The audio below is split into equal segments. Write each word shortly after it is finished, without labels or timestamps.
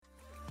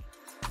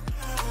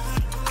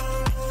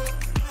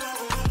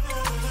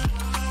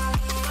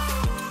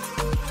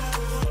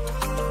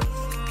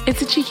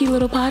It's a cheeky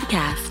little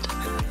podcast.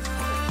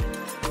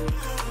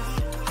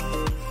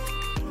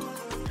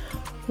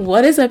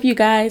 What is up, you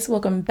guys?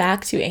 Welcome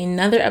back to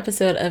another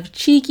episode of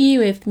Cheeky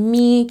with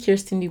me,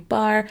 Kirsten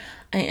Dubar.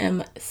 I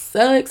am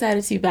so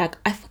excited to be back.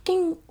 I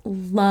fucking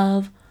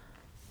love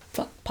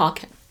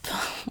podcast.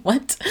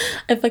 What?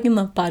 I fucking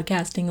love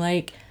podcasting.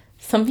 Like,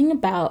 something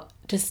about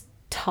just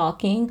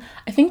talking.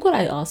 I think what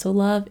I also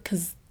love,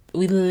 because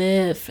we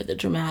live for the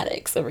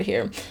dramatics over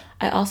here,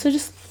 I also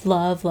just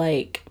love,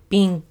 like,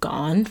 being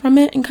gone from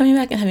it and coming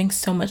back and having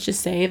so much to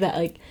say that,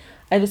 like,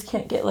 I just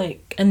can't get,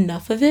 like,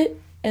 enough of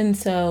it. And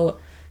so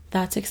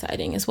that's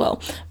exciting as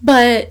well.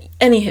 But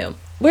anywho,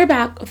 we're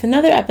back with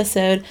another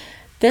episode.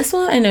 This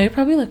one, I know you're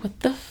probably like,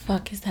 what the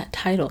fuck is that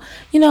title?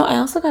 You know, I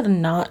also gotta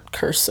not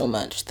curse so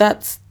much.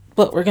 That's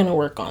what we're gonna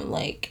work on.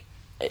 Like,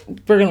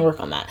 we're gonna work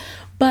on that.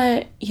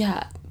 But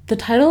yeah, the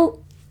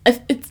title,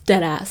 it's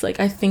dead ass. Like,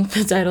 I think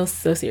the title's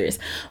so serious.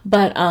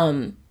 But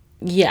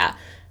yeah.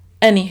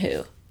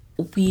 Anywho,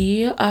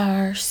 we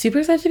are super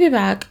excited to be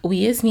back.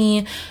 We is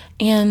me.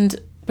 And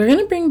we're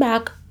gonna bring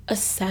back a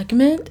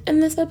segment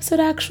in this episode,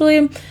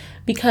 actually,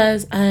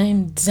 because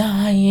I'm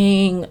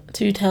dying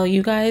to tell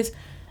you guys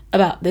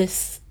about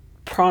this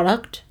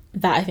product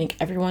that I think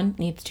everyone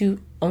needs to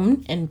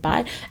own and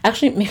buy.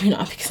 Actually, maybe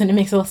not, because then it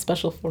makes it less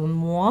special for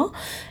moi,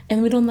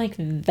 and we don't like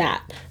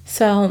that.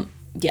 So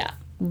yeah,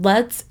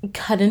 let's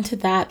cut into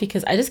that,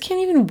 because I just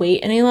can't even wait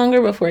any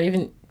longer before I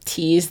even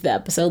tease the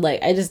episode.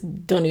 Like, I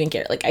just don't even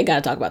care. Like, I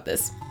gotta talk about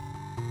this.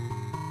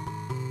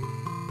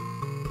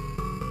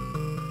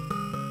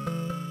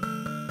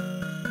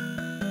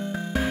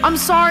 I'm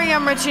sorry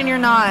I'm rich and you're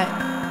not.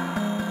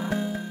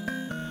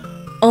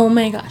 Oh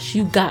my gosh,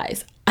 you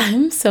guys,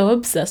 I'm so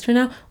obsessed right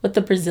now with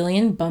the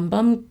Brazilian Bum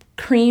Bum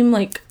cream,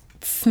 like,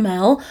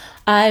 smell.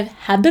 I've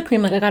had the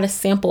cream, like, I got a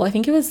sample, I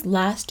think it was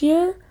last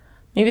year,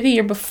 maybe the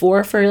year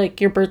before, for, like,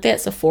 your birthday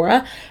at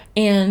Sephora,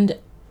 and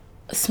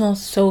it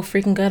smells so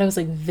freaking good. I was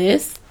like,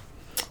 this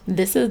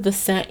is the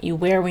scent you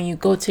wear when you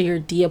go to your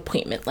D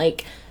appointment.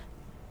 Like,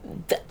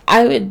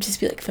 I would just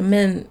be like, the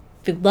men,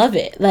 they love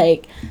it.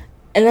 Like,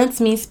 and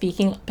that's me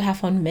speaking on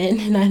behalf on men,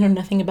 and I know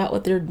nothing about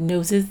what their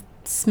noses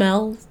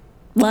smell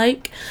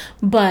like,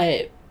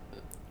 but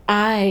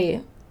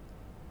I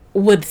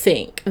would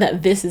think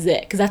that this is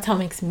it, because that's how it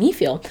makes me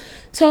feel.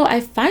 So I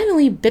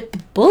finally bit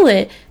the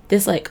bullet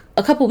this, like,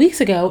 a couple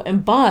weeks ago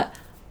and bought,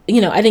 you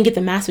know, I didn't get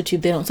the massive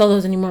tube, they don't sell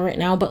those anymore right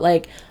now, but,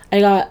 like,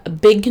 I got a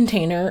big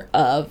container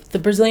of the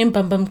Brazilian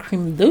Bum Bum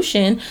cream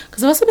lotion,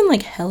 because I've also been,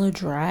 like, hella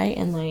dry,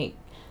 and, like,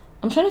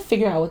 I'm trying to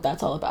figure out what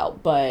that's all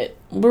about, but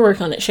we're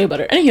working on it. Shea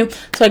butter. Anywho,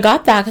 so I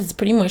got that because it's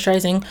pretty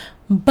moisturizing,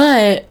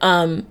 but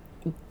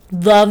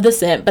love the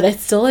scent, but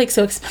it's still, like,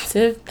 so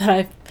expensive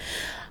that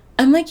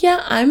I'm like,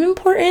 yeah, I'm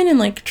important and,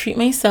 like, treat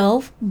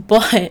myself,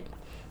 but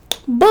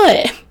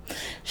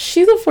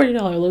she's a $40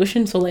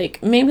 lotion, so,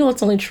 like, maybe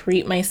let's only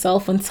treat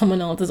myself when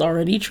someone else is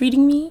already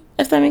treating me,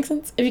 if that makes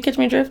sense, if you catch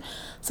my drift.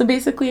 So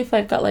basically, if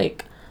I've got,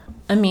 like,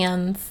 a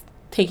man's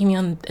taking me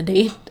on a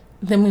date,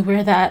 then we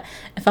wear that.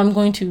 If I'm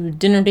going to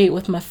dinner date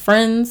with my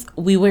friends,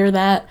 we wear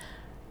that.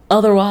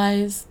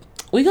 Otherwise,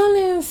 we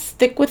gonna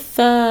stick with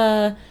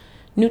the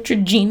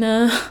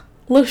Neutrogena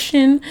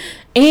lotion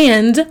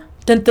and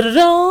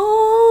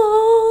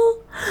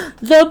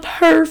the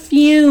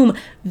perfume.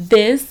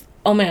 This,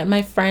 oh man,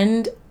 my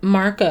friend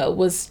Marco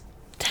was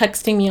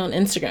texting me on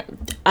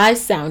Instagram. I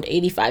sound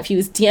 85. He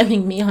was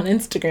DMing me on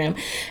Instagram,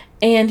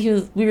 and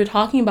we were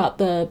talking about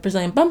the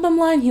Brazilian Bum Bum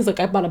line. He's like,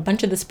 I bought a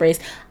bunch of the sprays.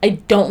 I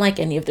don't like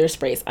any of their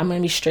sprays. I'm going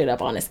to be straight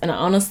up honest. And I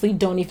honestly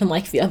don't even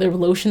like the other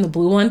lotion, the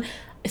blue one.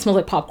 It smells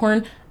like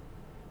popcorn.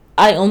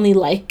 I only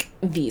like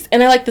these.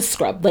 And I like the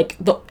scrub. Like,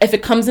 if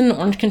it comes in an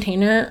orange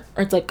container,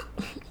 or it's like,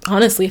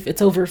 honestly, if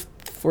it's over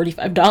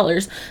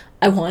 $45,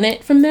 I want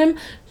it from them.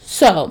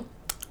 So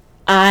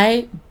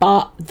I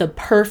bought the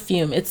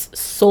perfume. It's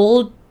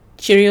Sol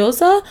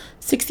Cheirosa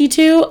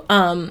 62.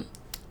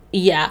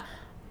 Yeah.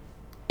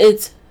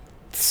 It's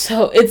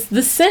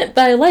the scent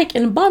that I like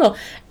in a bottle.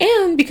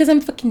 And because I'm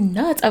fucking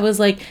nuts, I was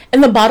like,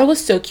 and the bottle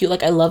was so cute.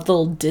 Like, I love the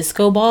little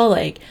disco ball.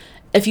 Like,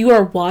 if you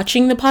are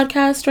watching the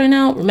podcast right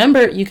now,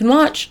 remember, you can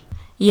watch.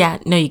 Yeah,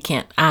 no, you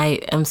can't. I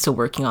am still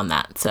working on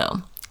that.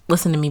 So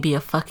listen to me be a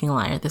fucking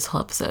liar this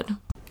whole episode.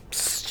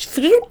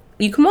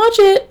 You can watch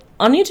it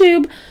on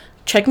YouTube.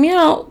 Check me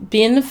out.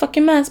 Being a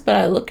fucking mess, but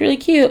I look really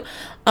cute.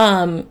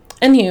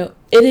 Anywho,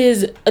 it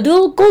is a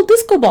little gold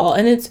disco ball,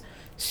 and it's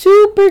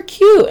super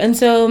cute. And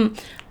so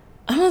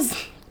I was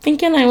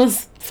thinking I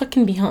was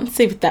fucking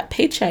Beyonce with that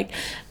paycheck,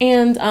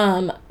 and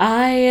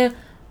I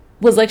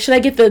was like, should I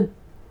get the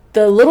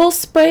little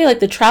spray, like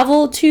the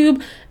travel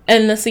tube,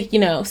 and this, like, you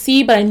know,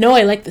 but I know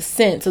I like the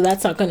scent, so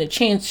that's not going to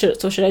change.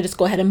 So should I just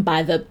go ahead and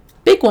buy the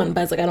big one?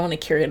 But I was like, I don't want to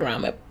carry it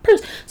around my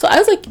purse. So I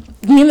was like,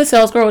 me and the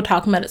sales girl were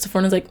talking about it.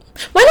 Sephora, and I was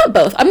like, why not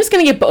both? I'm just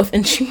gonna get both.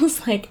 And she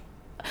was like,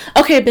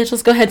 okay, bitch,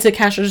 let's go ahead to the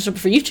cash register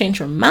before you change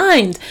your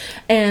mind.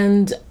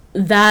 And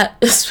that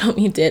is what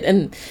we did.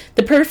 And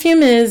the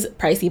perfume is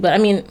pricey, but I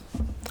mean,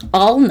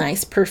 all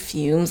nice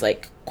perfumes,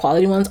 like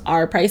quality ones,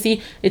 are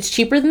pricey. It's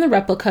cheaper than the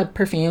replica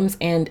perfumes,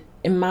 and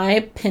in my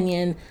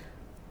opinion,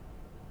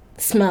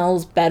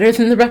 smells better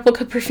than the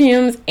replica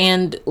perfumes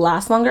and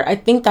lasts longer. I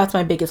think that's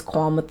my biggest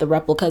qualm with the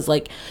replicas.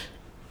 Like,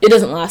 it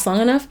doesn't last long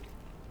enough.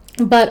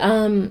 But,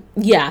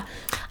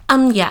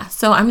 yeah.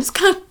 So I'm just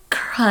gonna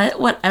cut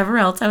whatever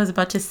else I was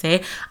about to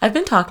say. I've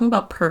been talking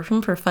about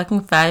perfume for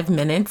fucking 5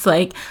 minutes.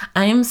 Like,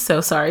 I am so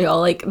sorry, y'all.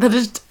 Like, that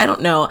is, I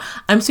don't know.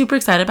 I'm super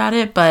excited about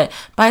it, but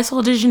by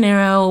Sol de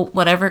Janeiro,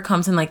 whatever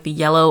comes in like the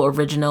yellow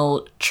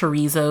original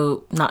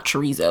chorizo, not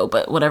chorizo,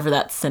 but whatever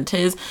that scent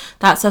is,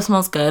 that stuff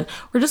smells good.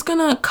 We're just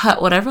gonna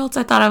cut whatever else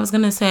I thought I was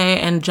gonna say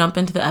and jump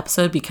into the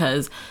episode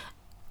because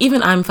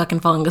even I'm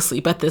fucking falling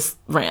asleep at this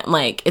rant.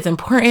 Like, it's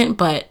important,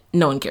 but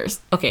no one cares.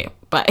 Okay,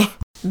 bye.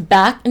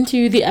 Back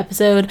into the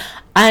episode.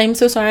 I'm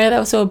so sorry that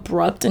was so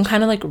abrupt and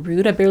kind of like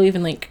rude. I barely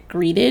even like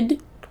greeted you.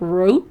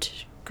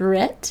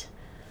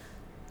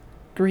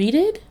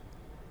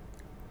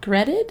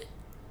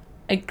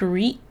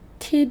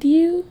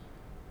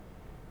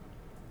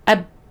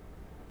 I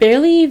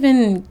barely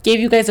even gave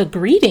you guys a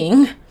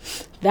greeting.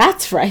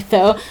 That's right,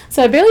 though.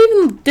 So I barely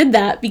even did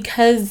that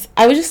because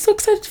I was just so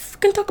excited to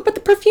fucking talk about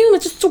the perfume.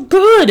 It's just so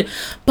good.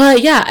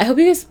 But yeah, I hope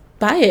you guys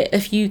buy it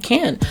if you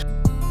can.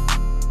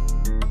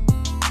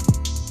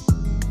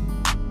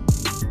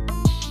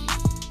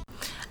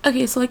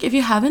 Okay, so like if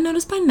you haven't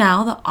noticed by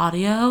now, the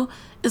audio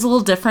is a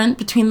little different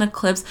between the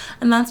clips,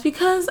 and that's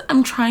because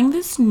I'm trying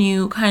this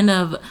new kind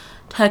of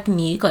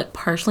technique, like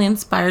partially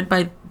inspired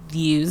by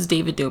Views,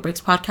 David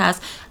Dobrik's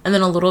podcast, and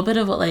then a little bit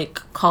of what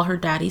like Call Her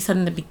Daddy said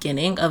in the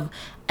beginning of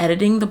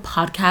editing the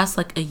podcast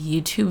like a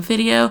YouTube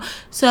video.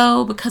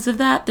 So because of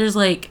that, there's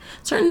like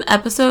certain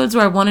episodes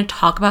where I want to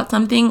talk about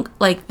something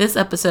like this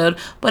episode,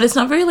 but it's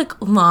not very like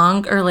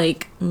long or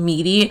like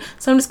meaty.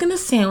 So I'm just gonna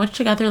sandwich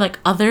together like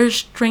other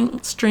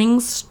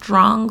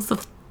strongs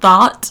of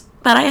thought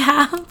that I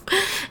have,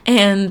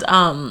 and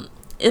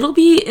it'll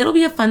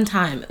be a fun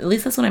time. At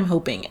least that's what I'm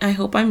hoping. I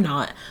hope I'm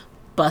not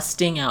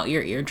busting out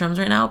your eardrums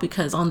right now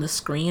because on the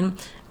screen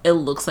it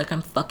looks like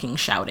I'm fucking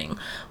shouting.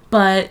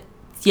 But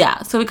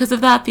yeah, so because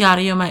of that, the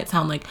audio might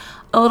sound like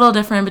a little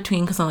different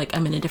between, because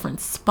I'm in a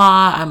different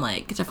spot, I'm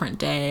like a different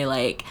day,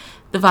 like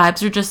the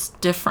vibes are just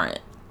different,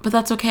 but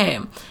that's okay.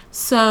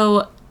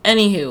 So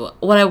anywho,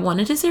 what I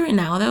wanted to say right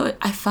now though,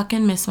 I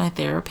fucking miss my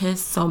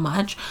therapist so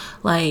much.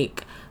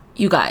 Like,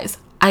 you guys,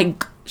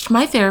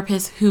 my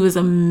therapist, who is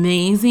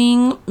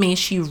amazing, may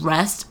she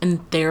rest in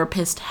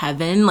therapist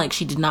heaven. Like,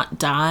 she did not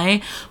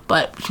die,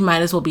 but she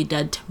might as well be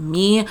dead to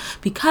me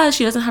because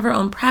she doesn't have her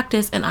own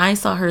practice, and I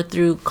saw her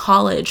through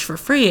college for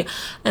free.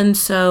 And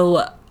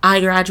so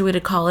I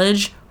graduated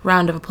college,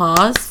 round of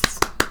applause,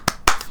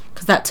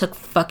 because that took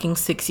fucking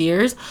 6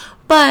 years,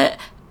 but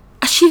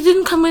she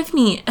didn't come with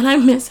me, and I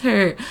miss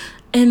her.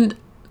 And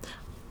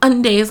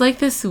on days like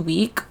this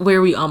week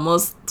where we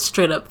almost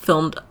straight up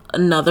filmed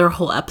another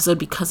whole episode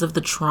because of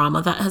the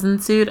trauma that has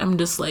ensued, I'm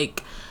just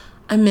like,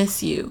 I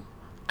miss you.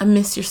 I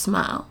miss your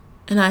smile.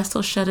 And I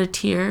still shed a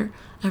tear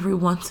every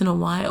once in a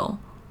while.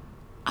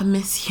 I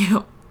miss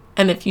you.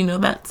 And if you know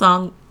that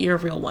song, you're a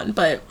real one.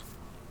 But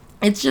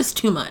it's just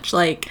too much.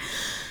 Like,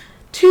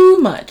 too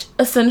much.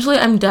 Essentially,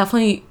 I'm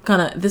definitely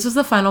gonna, this was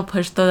the final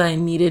push though that I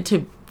needed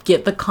to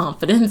get the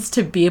confidence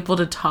to be able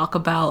to talk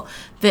about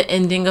the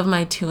ending of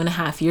my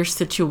 2.5 year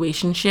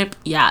situationship.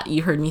 Yeah,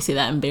 you heard me say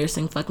that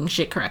embarrassing fucking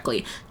shit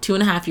correctly.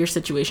 2.5 year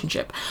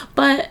situationship.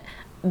 But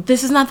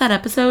this is not that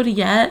episode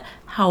yet.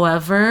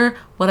 However,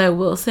 what I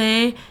will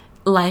say,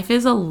 life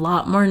is a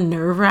lot more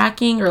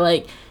nerve-wracking, or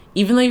like,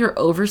 even though you're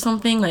over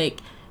something, like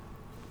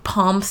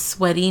palms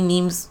sweaty,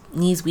 knees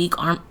weak,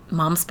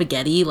 mom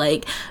spaghetti,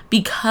 like,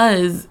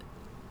 because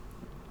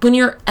when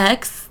your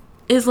ex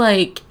is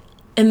like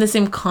in the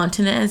same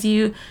continent as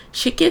you,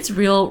 shit gets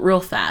real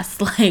fast.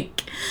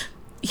 Like,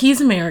 he's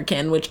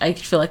American, which I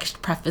feel like I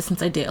should preface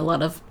since I date a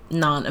lot of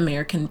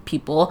non-American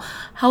people.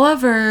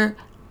 However,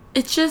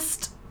 it's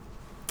just,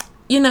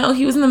 you know,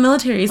 he was in the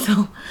military,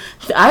 so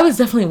I was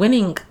definitely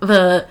winning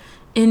the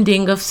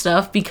ending of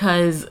stuff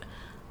because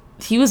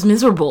he was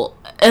miserable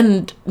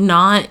and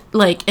not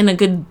like in a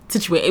good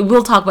situation.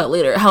 We'll talk about it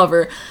later.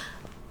 However,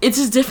 it's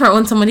just different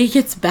when somebody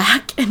gets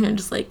back and you're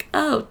just like,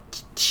 oh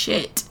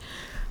shit.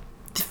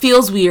 It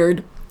feels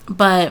weird,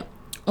 but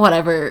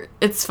whatever,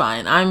 it's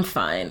fine. I'm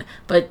fine.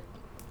 But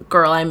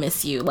girl, I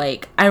miss you.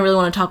 Like, I really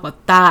want to talk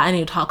about that. I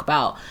need to talk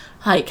about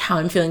like how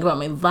I'm feeling about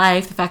my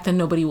life, the fact that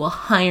nobody will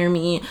hire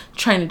me,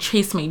 trying to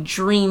chase my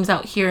dreams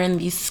out here in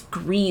these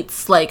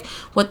streets, like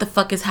what the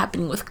fuck is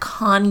happening with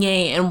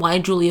Kanye and why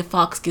Julia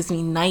Fox gives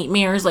me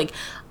nightmares. Like,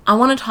 I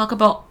want to talk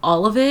about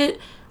all of it,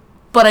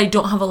 but I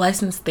don't have a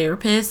licensed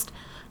therapist.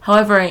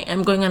 However, I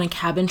am going on a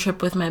cabin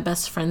trip with my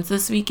best friends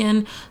this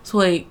weekend, so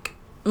like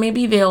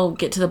maybe they'll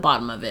get to the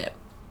bottom of it.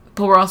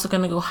 But we're also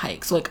gonna go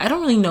hike, so like I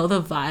don't really know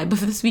the vibe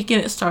of this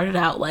weekend. It started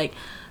out like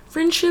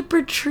friendship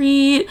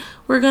retreat,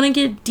 we're gonna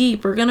get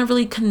deep, we're gonna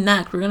really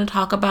connect, we're gonna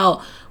talk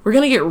about, we're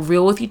gonna get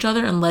real with each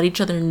other and let each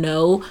other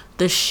know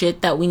the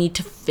shit that we need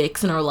to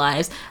fix in our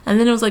lives. And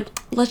then it was like,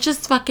 let's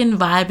just fucking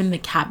vibe in the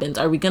cabins.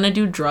 Are we gonna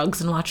do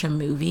drugs and watch a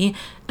movie?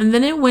 And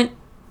then it went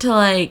to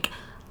like,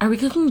 are we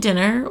cooking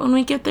dinner when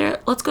we get there?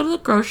 Let's go to the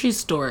grocery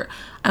store.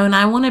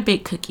 I want to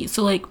bake cookies.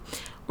 So, like,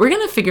 we're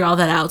going to figure all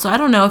that out. So, I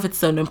don't know if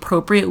it's an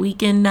appropriate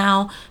weekend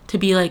now to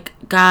be like,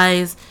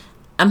 guys,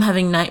 I'm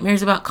having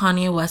nightmares about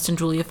Kanye West and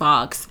Julia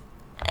Fox.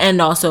 And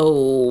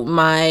also,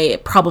 my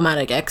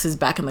problematic ex is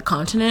back in the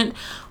continent.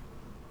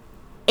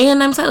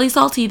 And I'm slightly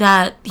salty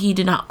that he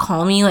did not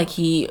call me. Like,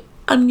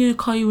 I'm going to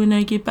call you when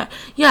I get back.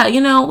 Yeah,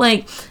 you know,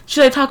 like,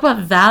 should I talk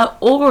about that?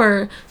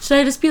 Or should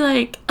I just be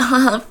like,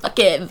 fuck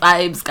it,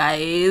 vibes,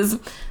 guys.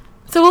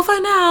 So we'll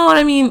find out.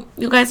 I mean,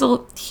 you guys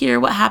will hear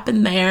what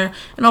happened there.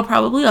 And I'll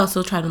probably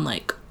also try to,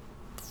 like,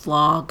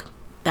 vlog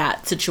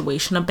that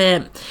situation a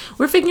bit.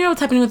 We're figuring out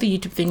what's happening with the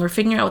YouTube thing. We're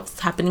figuring out what's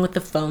happening with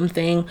the phone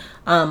thing.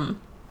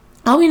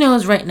 All we know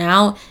is right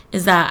now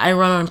is that I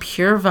run on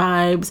Pure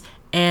Vibes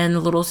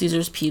and Little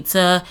Caesars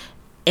Pizza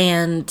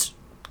and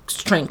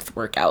strength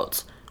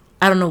workouts.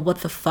 I don't know what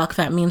the fuck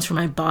that means for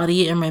my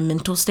body and my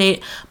mental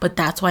state, but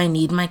that's why I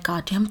need my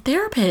goddamn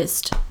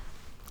therapist.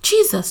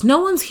 Jesus,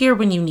 no one's here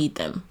when you need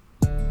them.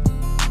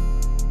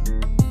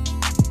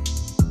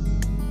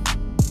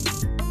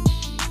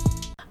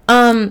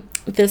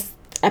 This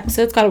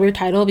episode's got a weird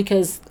title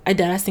because I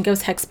think I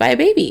was hexed by a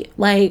baby.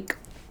 Like,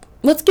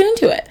 let's get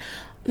into it.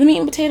 The meat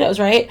and potatoes,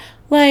 right?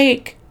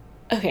 Like,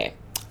 okay,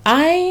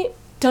 I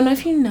don't know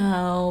if you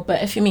know,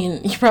 but if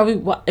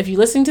you're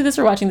listening to this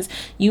or watching this,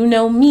 you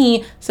know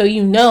me, so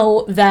you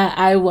know that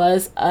I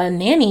was a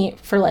nanny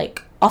for,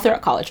 like, all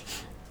throughout college.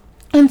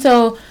 And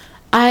so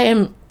I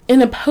am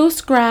in a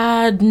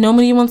post-grad,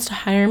 nobody wants to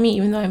hire me,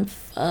 even though I'm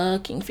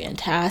fucking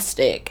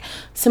fantastic,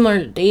 similar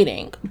to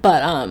dating,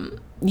 but,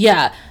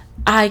 yeah,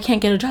 I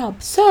can't get a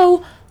job.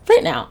 So,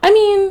 right now, I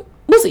mean,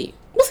 we'll see,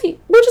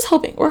 we're just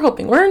hoping,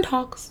 we're in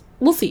talks,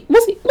 we'll see,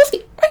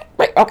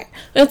 right, okay,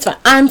 it's fine,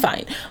 I'm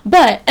fine,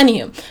 but,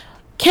 anywho,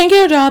 can't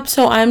get a job,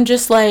 so I'm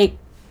just, like,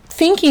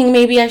 thinking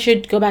maybe I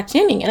should go back to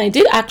nannying, and I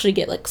did actually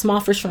get, like, some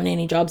offers for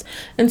nanny jobs,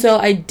 and so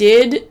I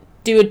did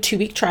do a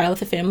 2-week trial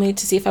with a family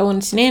to see if I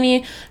wanted to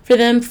nanny for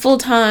them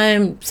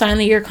full-time, sign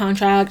the year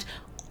contract,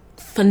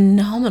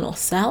 phenomenal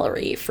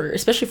salary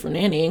especially for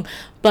nannying,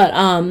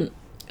 but,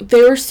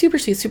 they were super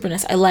sweet, super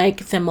nice. I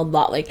like them a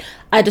lot. Like,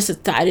 I just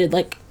decided,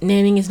 like,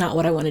 nannying is not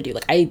what I want to do.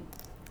 Like, I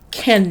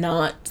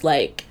cannot,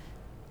 like,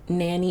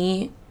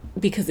 nanny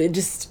because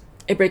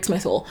it breaks my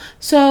soul.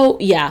 So,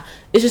 yeah,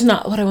 it's just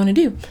not what I want to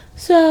do.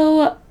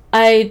 So,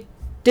 I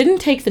didn't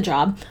take the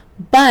job,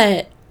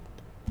 but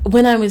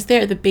when I was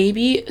there, the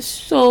baby,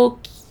 so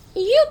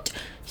cute.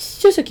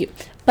 So cute.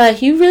 But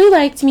he really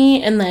liked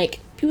me, and, like,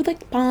 we would,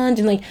 like, bond,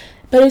 and, like,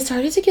 but I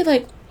started to get,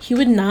 like, he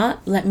would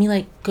not let me,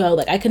 like, go.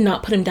 Like, I could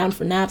not put him down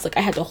for naps. Like, I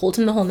had to hold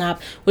him the whole nap,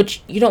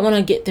 which you don't want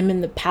to get them in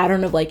the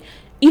pattern of, like,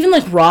 even,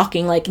 like,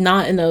 rocking, like,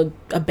 not in a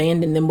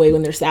abandon them way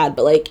when they're sad,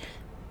 but, like,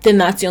 then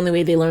that's the only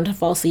way they learn to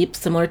fall asleep,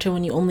 similar to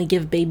when you only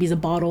give babies a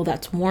bottle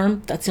that's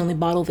warm. That's the only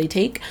bottle they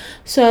take.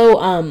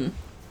 So,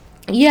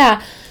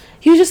 yeah,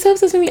 he was just so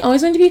obsessed with me,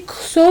 always wanted to be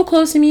so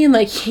close to me, and,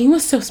 like, he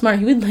was so smart.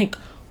 He would, like,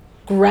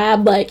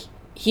 grab, like,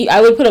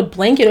 I would put a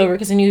blanket over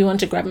because I knew he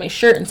wanted to grab my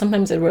shirt, and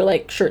sometimes I'd wear,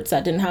 like, shirts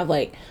that didn't have,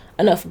 like,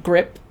 enough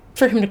grip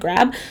for him to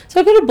grab, so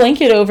I put a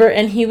blanket over,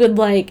 and he would,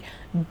 like,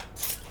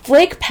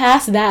 flake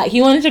past that.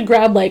 He wanted to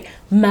grab, like,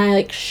 my,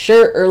 like,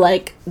 shirt or,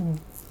 like,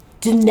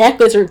 the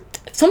necklace, or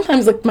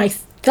sometimes, like,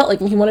 felt like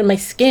he wanted my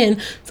skin,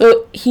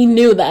 so he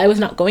knew that I was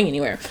not going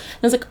anywhere.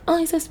 And I was like, oh,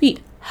 he's so sweet.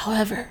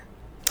 However,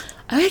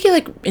 I would get,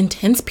 like,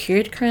 intense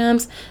period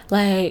cramps.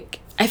 Like,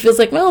 I feels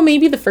like, well,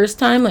 maybe the first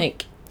time,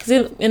 like, because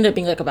it ended up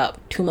being, like, about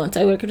 2 months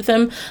I worked with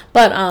him,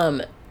 but,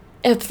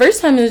 at the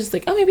first time, it was just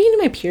like, oh, maybe you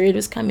knew my period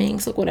was coming,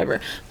 so whatever.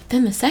 But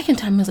then the second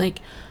time, I was like,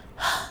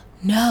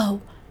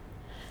 no.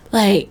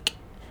 Like,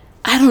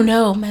 I don't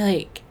know. My,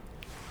 like,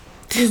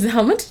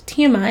 how much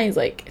TMI is,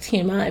 like,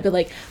 TMI? But,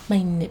 like,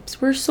 my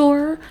nips were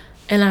sore,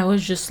 and I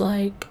was just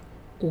like,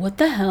 what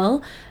the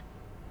hell?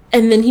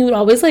 And then he would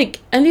always,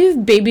 like, and these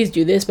babies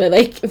do this, but,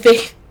 like,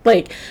 they,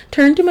 like,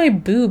 turn to my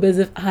boob as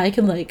if I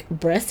could, like,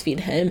 breastfeed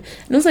him.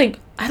 And I was like,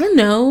 I don't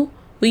know.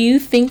 Will you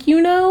think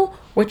you know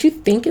what you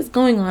think is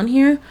going on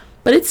here?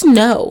 But it's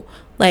no.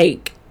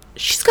 Like,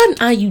 she's got an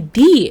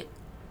IUD.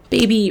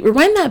 Baby,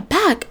 rewind that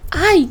back.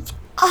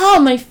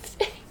 My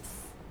face.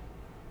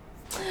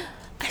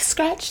 I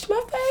scratched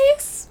my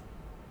face.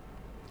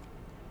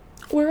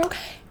 We're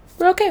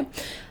okay.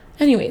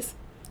 Anyways,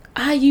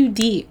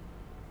 IUD.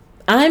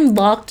 I'm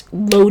locked,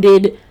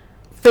 loaded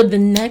for the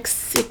next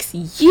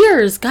 6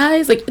 years,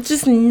 guys. Like, it's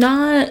just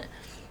not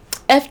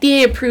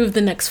FDA approved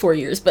the next 4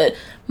 years. But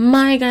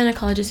my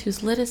gynecologist,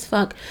 who's lit as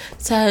fuck,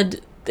 said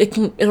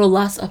it'll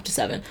last up to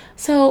 7.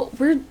 So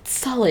we're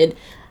solid.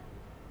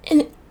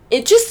 And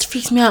it just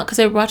freaks me out because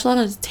I watch a lot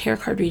of tarot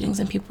card readings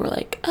and people were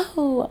like,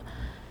 oh,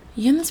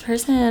 you and this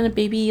person, a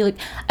baby, like,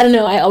 I don't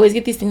know, I always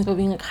get these things about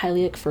being, like,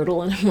 highly, like,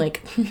 fertile, and I'm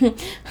like,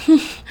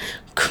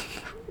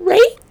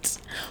 great,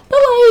 but,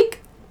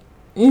 like,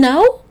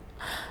 no.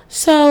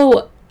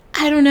 So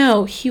I don't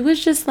know, he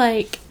was just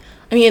like,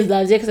 I mean, I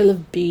love it because I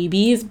love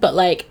babies, but,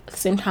 like, at the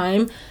same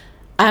time,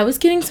 I was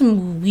getting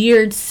some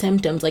weird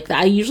symptoms like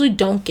that I usually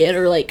don't get,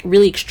 or like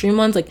really extreme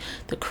ones, like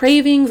the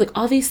cravings, like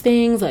all these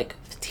things, like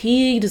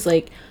fatigue, just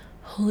like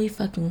holy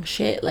fucking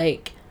shit.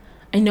 Like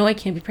I know I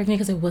can't be pregnant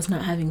because I was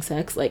not having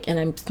sex, like, and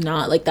I'm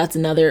not, like, that's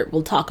another,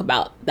 we'll talk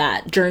about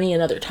that journey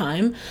another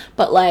time,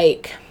 but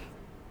like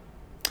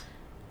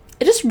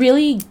it just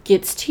really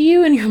gets to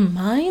you in your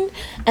mind.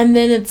 And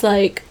then it's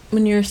like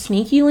when your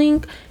sneaky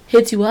link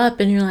hits you up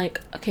and you're like,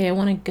 okay, I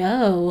want to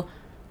go,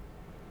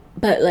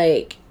 but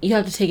like you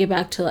have to take it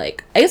back to,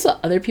 like, I guess what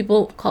other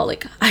people call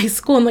like high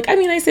school. And like, I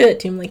mean, I say that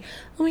too. I'm like,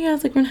 oh my god,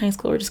 it's like we're in high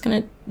school, we're just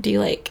gonna do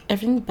like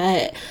everything,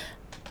 but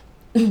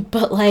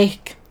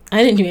like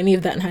I didn't do any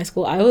of that in high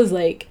school. I was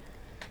like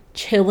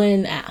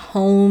chilling at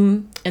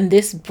home in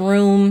this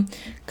room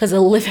because I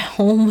live at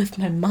home with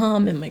my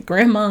mom and my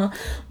grandma.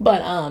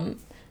 But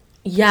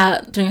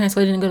yeah, during high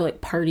school I didn't go to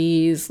like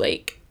parties.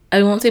 Like,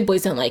 I won't say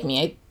boys didn't like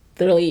me. I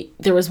literally,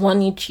 there was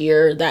one each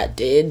year that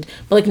did,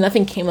 but like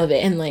nothing came of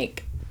it. And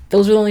like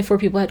those were the only 4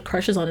 people I had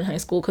crushes on in high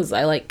school, because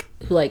I like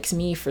who likes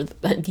me for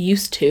that,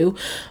 used to.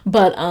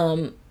 But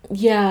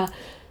yeah,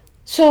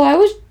 so I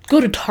would go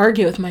to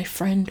Target with my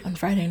friend on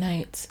Friday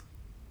nights.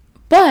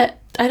 But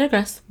I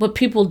digress. What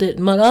people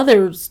did, what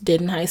others did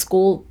in high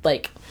school,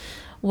 like,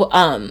 what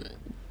am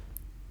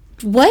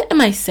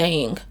I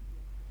saying?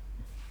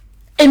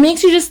 It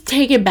makes you just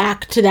take it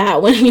back to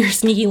that when your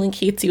sneaky link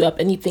hits you up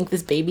and you think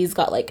this baby's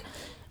got like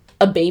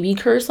a baby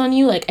curse on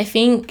you. Like, I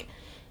think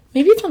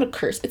maybe it's not a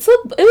curse. It's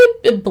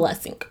a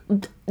blessing.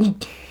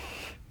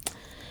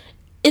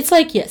 It's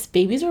like, yes,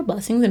 babies are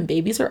blessings and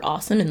babies are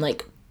awesome and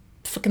like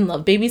fucking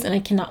love babies and I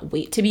cannot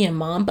wait to be a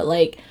mom. But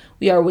like,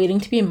 we are waiting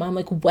to be a mom.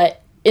 Like,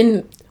 what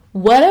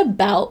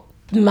about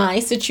my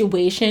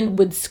situation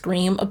would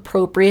scream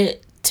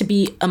appropriate to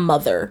be a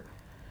mother?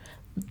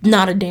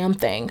 Not a damn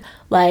thing.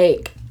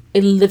 Like, I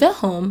live at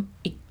home.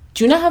 I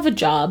do not have a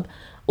job.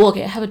 Well,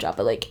 okay, I have a job,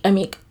 but like I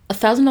make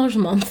 $1,000 a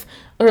month,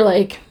 or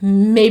like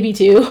maybe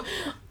 2.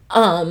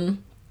 I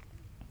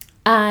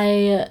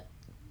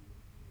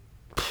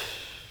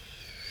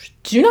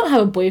do not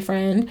have a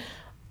boyfriend,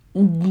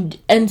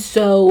 and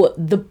so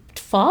the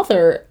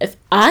father, if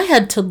I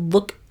had to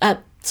look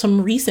at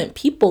some recent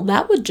people,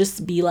 that would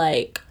just be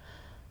like,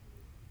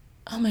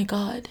 oh my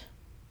god.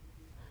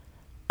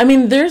 I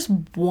mean, there's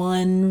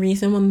one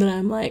recent one that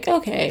I'm like,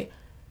 okay,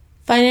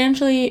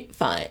 financially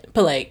fine,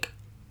 but like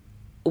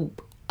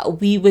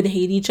we would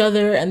hate each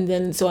other, and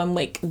then so I'm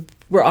like,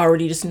 we're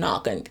already just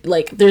not gonna,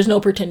 like, there's no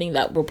pretending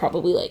that we'll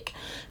probably like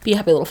be a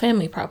happy little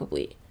family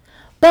probably.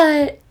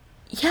 But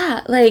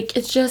yeah, like,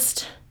 it's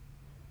just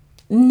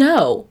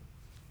no.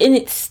 And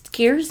it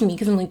scares me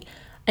because I'm like,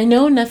 I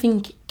know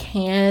nothing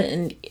can,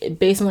 and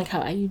based on like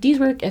how IUDs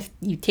work, if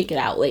you take it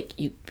out, like,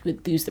 you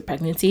would lose the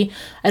pregnancy.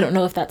 I don't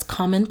know if that's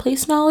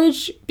commonplace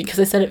knowledge because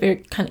I said it very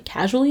kind of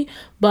casually,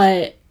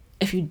 but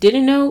if you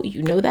didn't know,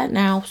 you know that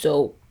now.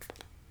 So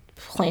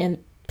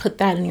put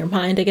that in your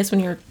mind, I guess, when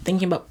you're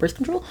thinking about birth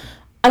control.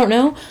 I don't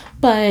know,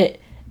 but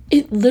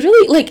it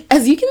literally, like,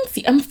 as you can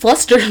see, I'm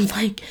flustered.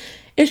 Like,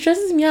 it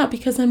stresses me out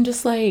because I'm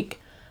just like,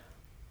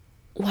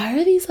 why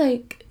are these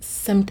like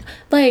symptoms?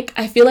 Like,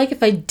 I feel like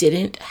if I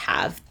didn't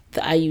have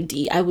the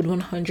IUD, I would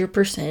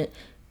 100%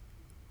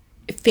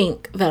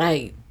 think that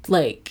I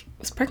like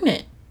was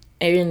pregnant,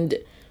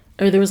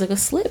 or there was like a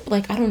slip,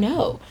 like, I don't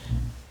know.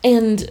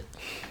 And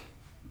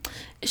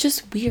it's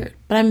just weird,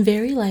 but I'm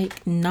very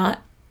like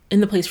not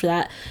in the place for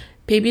that.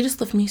 Baby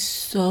just loved me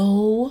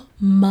so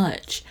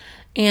much,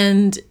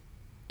 and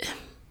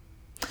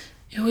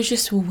it was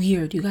just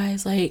weird, you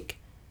guys, like,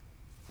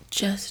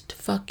 just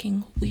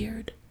fucking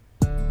weird.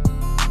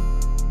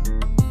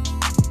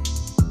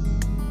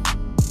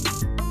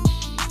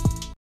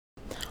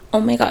 Oh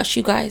my gosh,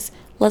 you guys,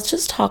 let's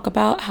just talk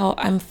about how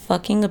I'm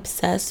fucking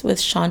obsessed with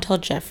Chantel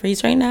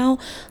Jeffries right now.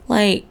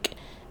 Like,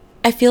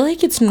 I feel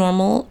like it's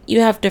normal.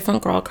 You have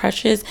different girl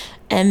crushes,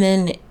 and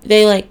then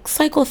they like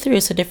cycle through.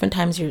 So different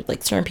times you're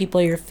like, certain people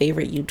are your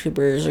favorite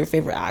YouTubers or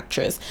favorite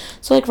actress.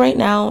 So like right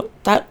now,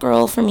 that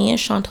girl for me is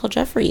Chantel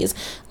Jeffries.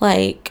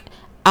 Like,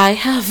 I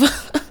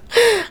have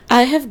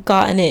I have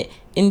gotten it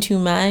into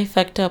my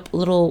fucked up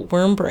little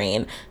worm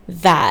brain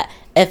that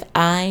if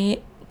I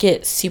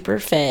get super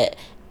fit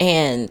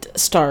and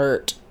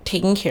start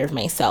taking care of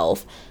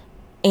myself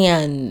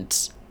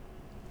and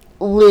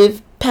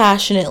live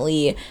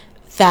passionately,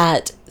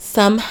 that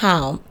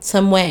somehow,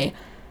 some way,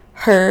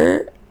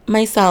 her,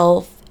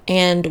 myself,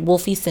 and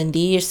Wolfie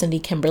Cindy, or Cindy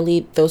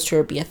Kimberly, those 2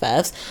 are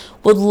BFFs,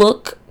 would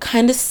look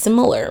kind of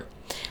similar.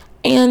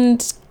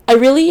 And I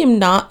really am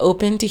not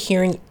open to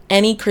hearing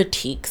any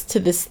critiques to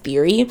this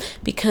theory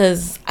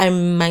because I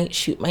might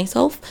shoot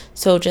myself.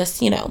 So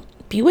just,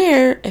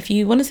 beware if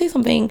you want to say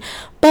something.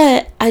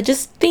 But I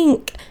just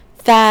think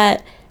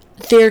that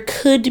there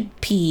could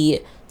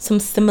be some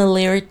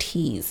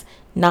similarities.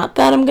 Not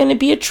that I'm going to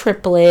be a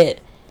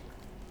triplet.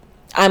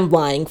 I'm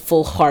lying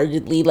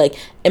full-heartedly. Like,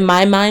 in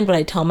my mind, when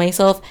I tell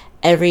myself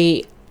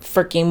every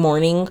freaking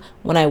morning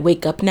when I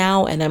wake up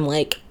now and I'm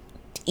like,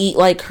 eat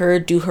like her,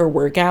 do her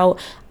workout,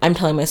 I'm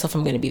telling myself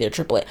I'm going to be their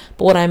triplet.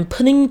 But what I'm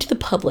putting to the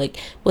public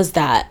was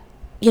that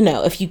you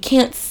know, if you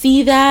can't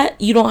see that,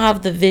 you don't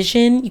have the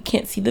vision, you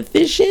can't see the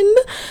vision,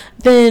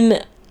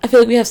 then I feel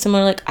like we have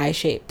similar like eye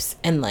shapes,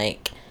 and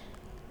like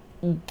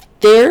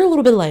they're a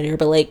little bit lighter,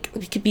 but like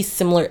we could be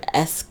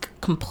similar-esque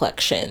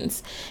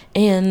complexions.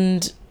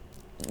 And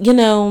you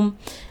know,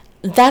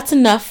 that's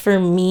enough for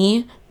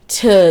me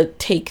to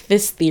take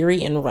this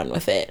theory and run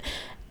with it.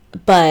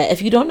 But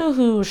if you don't know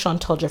who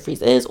Chantal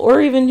Jeffries is,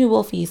 or even who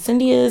Wolfie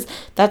Cindy is,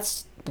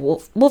 that's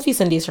Wolfie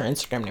Cindy is her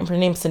Instagram name. Her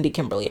name's Cindy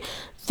Kimberly.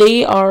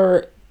 They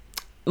are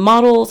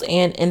models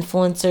and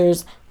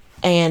influencers,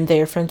 and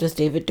they're friends with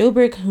David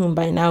Dobrik, whom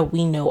by now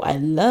we know I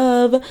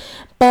love.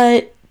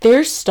 But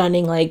they're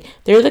stunning. Like,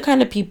 they're the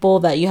kind of people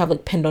that you have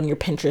like pinned on your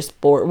Pinterest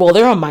board. Well,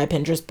 they're on my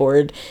Pinterest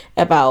board,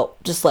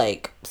 about just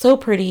like so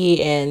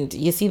pretty, and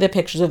you see the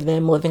pictures of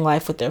them living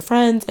life with their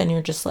friends, and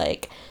you're just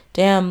like,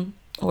 damn,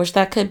 I wish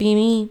that could be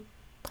me.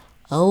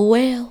 Oh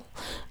well.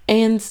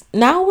 And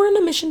now we're on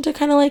a mission to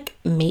kind of like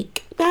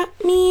make that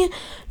me.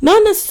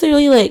 Not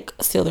necessarily like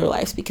steal their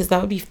lives, because that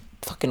would be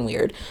fucking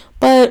weird.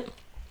 But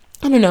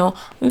I don't know.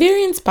 I'm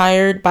very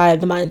inspired by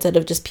the mindset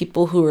of just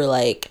people who are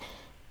like,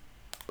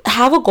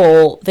 have a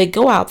goal, they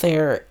go out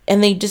there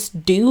and they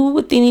just do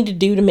what they need to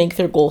do to make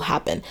their goal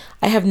happen.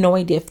 I have no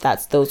idea if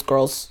that's those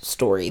girls'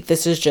 story.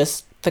 This is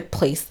just the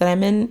place that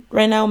I'm in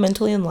right now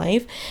mentally in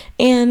life.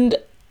 And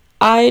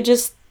I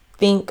just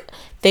think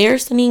they are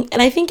stunning.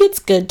 And I think it's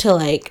good to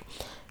like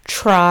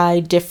try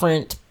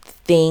different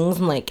things,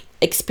 and like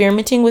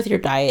experimenting with your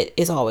diet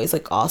is always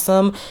like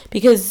awesome,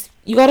 because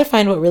you got to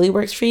find what really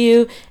works for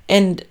you.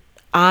 And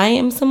I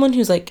am someone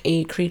who's like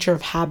a creature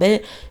of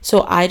habit,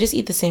 so I just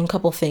eat the same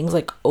couple things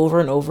like over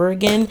and over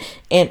again.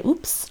 And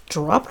oops,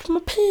 dropped my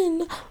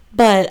pen.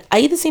 But I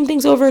eat the same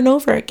things over and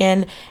over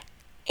again,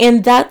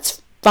 and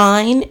that's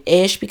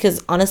fine-ish,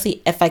 because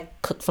honestly, if I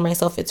cook for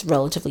myself, it's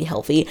relatively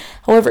healthy.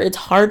 However, it's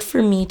hard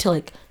for me to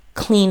like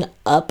clean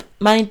up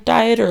my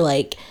diet or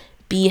like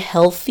be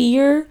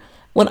healthier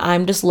when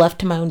I'm just left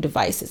to my own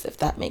devices, if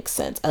that makes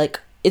sense.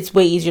 It's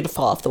way easier to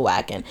fall off the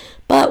wagon.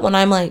 But when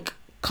I'm like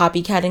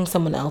copycatting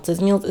someone else's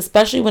meals,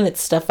 especially when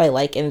it's stuff I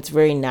like and it's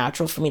very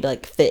natural for me to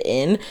like fit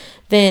in,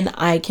 then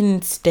I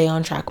can stay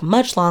on track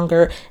much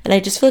longer. And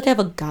I just feel like I have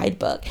a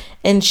guidebook.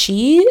 And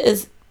she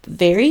is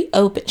very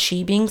open.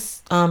 She being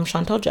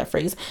Chantal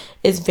Jeffries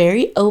is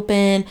very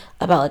open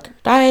about like her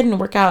diet and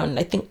workout. And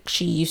I think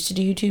she used to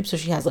do YouTube, so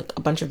she has like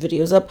a bunch of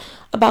videos up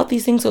about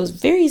these things. So it was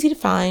very easy to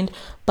find.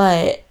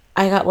 But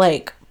I got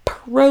like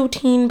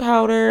protein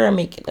powder. I'm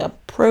making a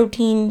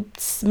protein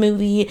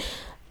smoothie.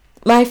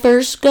 My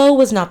first go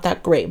was not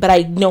that great, but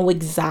I know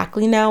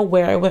exactly now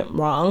where I went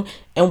wrong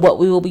and what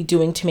we will be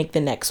doing to make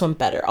the next one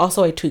better.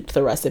 Also, I tweaked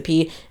the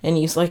recipe and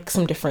used like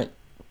some different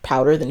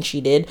powder than she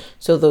did.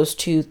 So those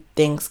two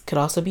things could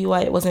also be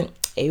why it wasn't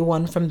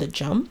A1 from the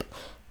jump.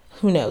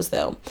 Who knows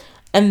though.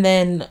 And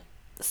then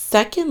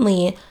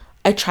secondly,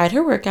 I tried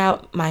her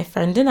workout. My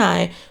friend and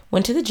I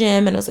went to the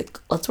gym and I was like,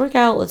 let's work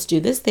out. Let's do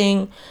this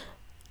thing.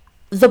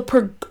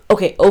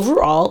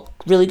 Overall,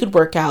 really good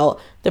workout.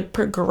 The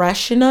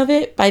progression of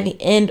it by the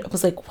end, I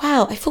was like,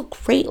 wow, I feel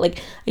great.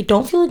 Like, I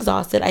don't feel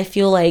exhausted. I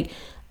feel like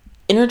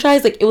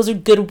energized. Like, it was a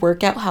good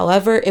workout.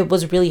 However, it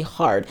was really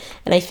hard.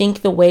 And I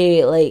think the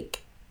way,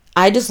 like,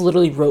 I just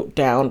literally wrote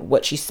down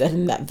what she said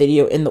in that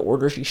video in the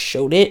order she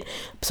showed it.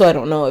 So I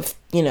don't know if,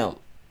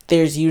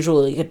 there's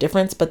usually a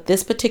difference, but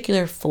this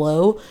particular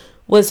flow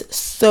was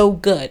so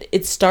good.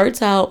 It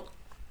starts out,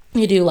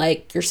 you do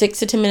like your 6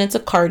 to 10 minutes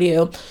of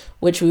cardio,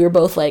 which we were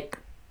both like,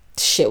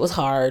 shit was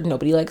hard.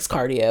 Nobody likes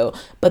cardio.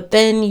 But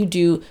then you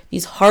do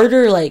these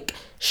harder like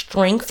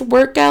strength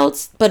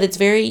workouts, but it's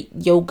very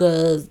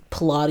yoga,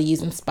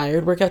 Pilates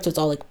inspired workouts. So it's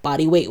all like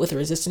body weight with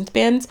resistance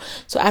bands.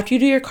 So after you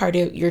do your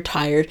cardio, you're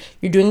tired.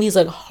 You're doing these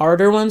like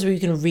harder ones where you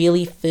can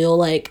really feel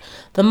like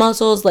the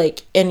muscles,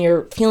 like, and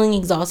you're feeling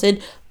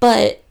exhausted.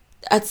 But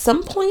at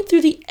some point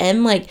through the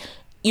end, like,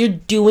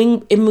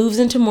 it moves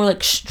into more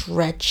like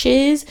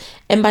stretches,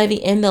 and by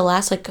the end the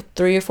last like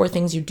 3 or 4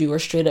 things you do are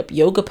straight up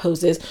yoga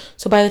poses.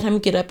 So by the time you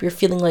get up, you're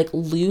feeling like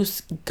loose,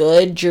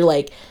 good. You're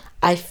like,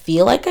 I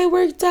feel like I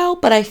worked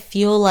out, but I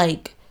feel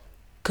like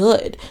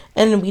good.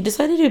 And we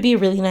decided it would be a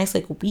really nice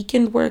like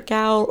weekend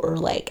workout or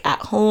like at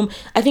home.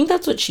 I think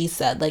that's what she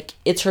said, like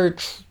it's her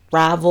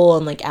travel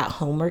and like at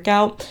home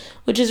workout,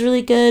 which is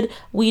really good.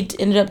 We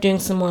ended up doing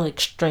some more like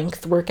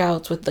strength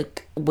workouts with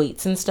like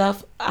weights and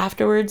stuff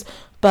afterwards.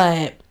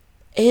 But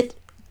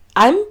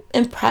I'm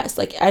impressed.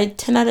 Like,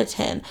 10 out of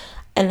 10.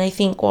 And I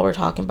think while we're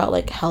talking about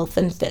like health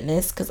and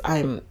fitness, because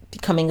I'm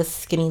becoming a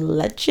skinny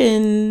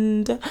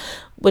legend,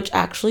 which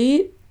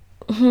actually,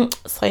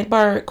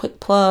 sidebar, quick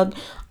plug,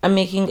 I'm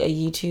making a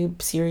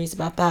YouTube series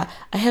about that.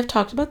 I have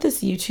talked about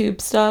this YouTube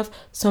stuff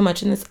so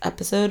much in this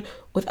episode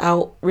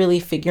without really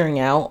figuring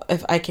out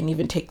if I can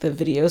even take the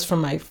videos from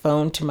my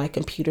phone to my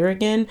computer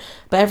again.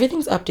 But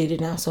everything's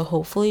updated now, so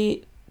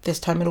hopefully this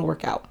time it'll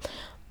work out.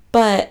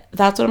 But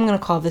that's what I'm going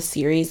to call this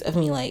series of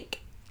me, like,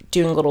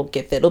 doing a little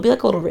Get Fit. It'll be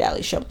like a little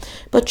reality show.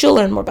 But you'll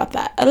learn more about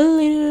that at a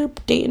later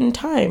date and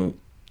time.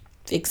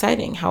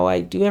 Exciting how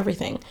I do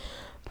everything.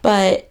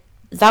 But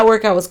that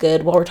workout was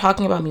good. While we're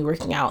talking about me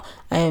working out,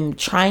 I am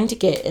trying to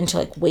get into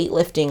like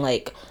weightlifting,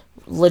 like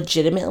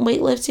legitimate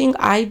weightlifting.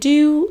 I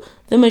do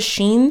the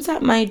machines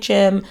at my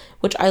gym,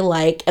 which I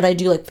like, and I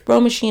do like the row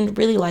machine,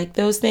 really like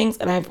those things,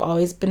 and I've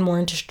always been more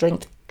into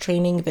strength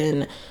training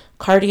than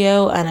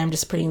cardio, and I'm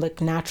just pretty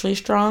like naturally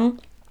strong.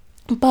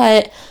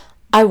 But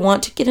I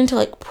want to get into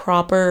like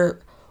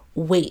proper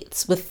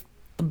weights with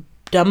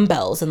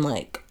dumbbells and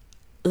like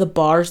the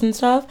bars and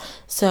stuff.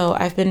 So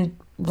I've been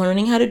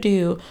learning how to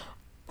do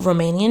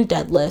Romanian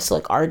deadlifts,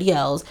 like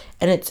RDLs,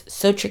 and it's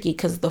so tricky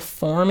because the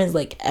form is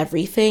like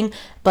everything.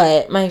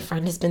 But my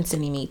friend has been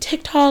sending me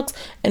TikToks,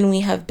 and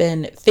we have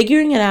been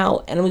figuring it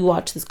out, and we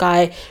watched this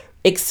guy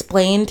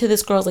explain to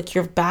this girl, like,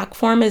 your back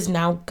form is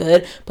now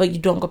good, but you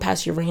don't go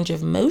past your range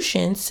of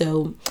motion.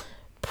 So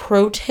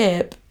pro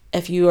tip,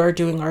 if you are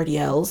doing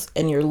RDLs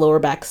and your lower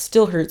back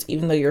still hurts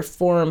even though your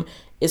form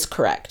is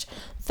correct,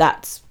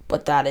 that's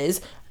what that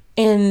is.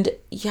 And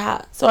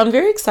yeah, so I'm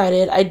very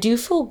excited. I do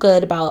feel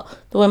good about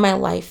the way my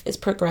life is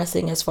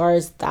progressing as far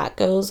as that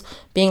goes,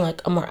 being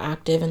like a more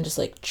active and just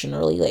like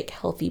generally like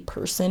healthy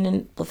person,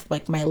 and with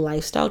like my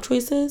lifestyle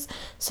choices.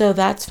 So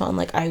that's fun.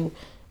 Like, I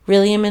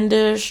really am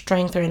into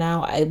strength right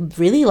now. I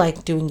really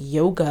like doing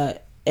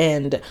yoga,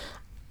 and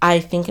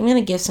I think I'm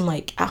gonna give some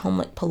like at home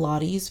like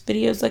Pilates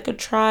videos like a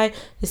try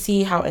to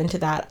see how into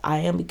that I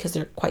am, because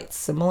they're quite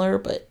similar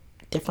but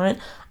different.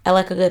 I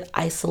like a good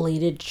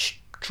isolated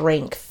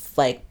strength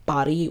like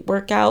body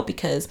workout,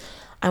 because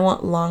I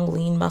want long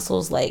lean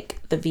muscles like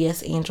the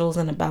VS Angels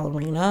and a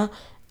ballerina,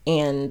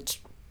 and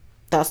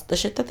that's the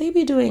shit that they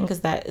be doing,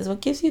 because that is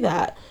what gives you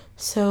that.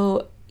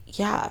 So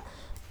yeah,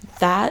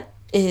 that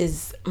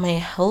is my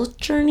health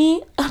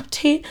journey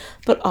update,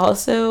 but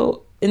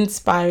also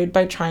inspired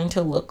by trying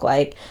to look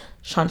like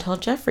Chantel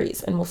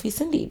Jeffries and Wolfie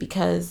Cindy,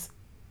 because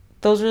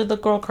those are the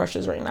girl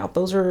crushes right now.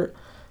 Those are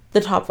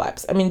the top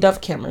vibes. I mean, Dove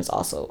Cameron's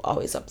also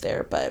always up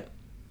there, but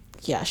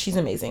yeah, she's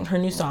amazing. Her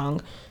new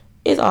song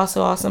is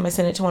also awesome. I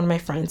sent it to one of my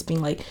friends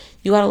being like,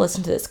 you gotta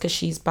listen to this because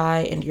she's bi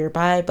and you're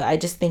bi, but I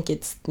just think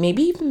it's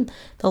maybe even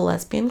the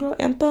lesbian girl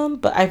anthem,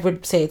 but I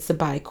would say it's the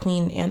bi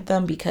queen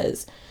anthem,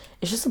 because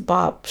it's just a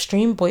bop.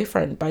 Stream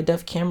Boyfriend by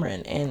Dove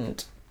Cameron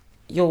and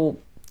you'll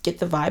get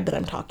the vibe that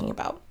I'm talking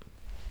about.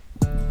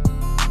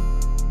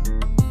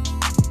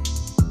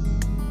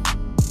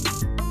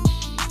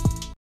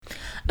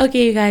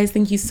 Okay, you guys,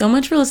 thank you so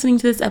much for listening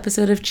to this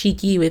episode of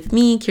Cheeky with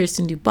me,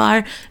 Kirsten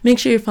Dubar. Make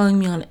sure you're following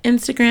me on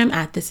Instagram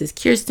at This Is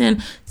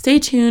Kirsten. Stay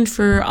tuned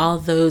for all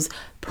those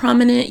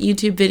prominent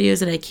YouTube videos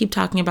that I keep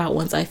talking about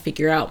once I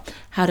figure out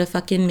how to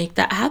fucking make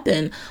that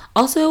happen.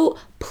 Also,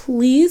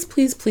 please,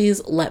 please,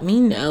 please let me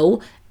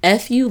know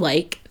if you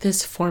like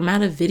this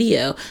format of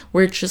video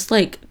where it's just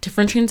like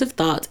different trains of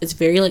thoughts. It's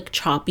very like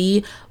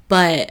choppy,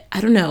 but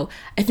I don't know.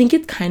 I think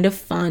it's kind of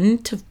fun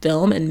to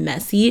film and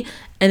messy,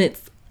 and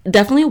it's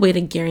definitely a way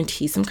to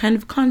guarantee some kind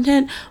of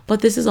content,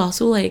 but this is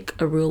also like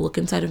a real look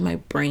inside of my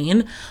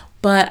brain.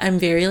 But I'm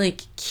very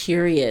like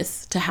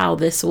curious to how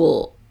this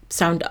will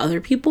sound to other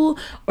people,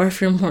 or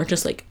if you're more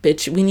just like,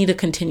 bitch, we need a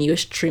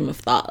continuous stream of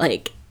thought,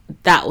 like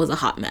that was a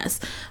hot mess.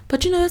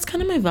 But you know, that's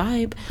kind of my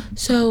vibe.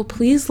 So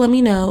please let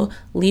me know,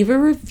 leave a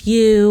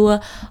review,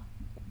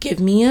 give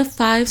me a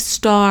 5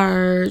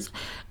 stars,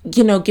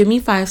 you know, give me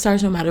 5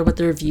 stars no matter what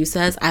the review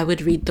says. I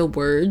would read the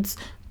words,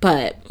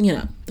 but, you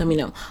know, let me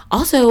know.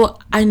 Also,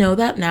 I know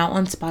that now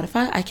on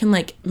Spotify, I can,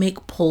 like,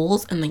 make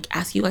polls and, like,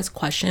 ask you guys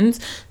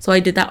questions. So I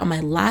did that on my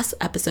last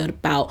episode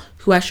about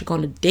who I should go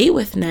on a date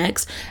with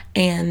next.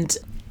 And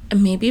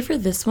maybe for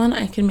this one,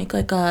 I can make,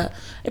 like,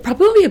 it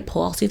probably won't be a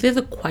poll. I'll see if there's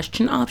a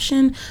question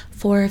option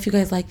for if you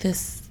guys like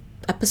this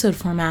episode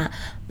format.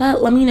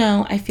 But let me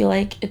know. I feel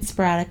like it's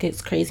sporadic.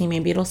 It's crazy.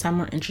 Maybe it'll sound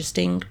more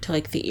interesting to,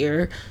 like, the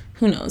ear.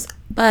 Who knows?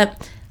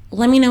 But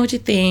let me know what you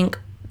think.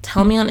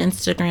 Tell me on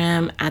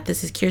Instagram at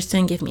This Is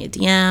Kirsten. Give me a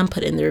DM,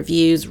 put in the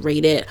reviews,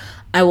 rate it.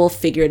 I will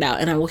figure it out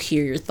and I will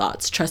hear your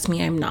thoughts. Trust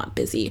me, I'm not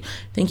busy.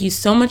 Thank you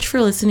so much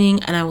for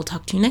listening, and I will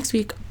talk to you next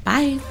week.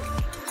 Bye.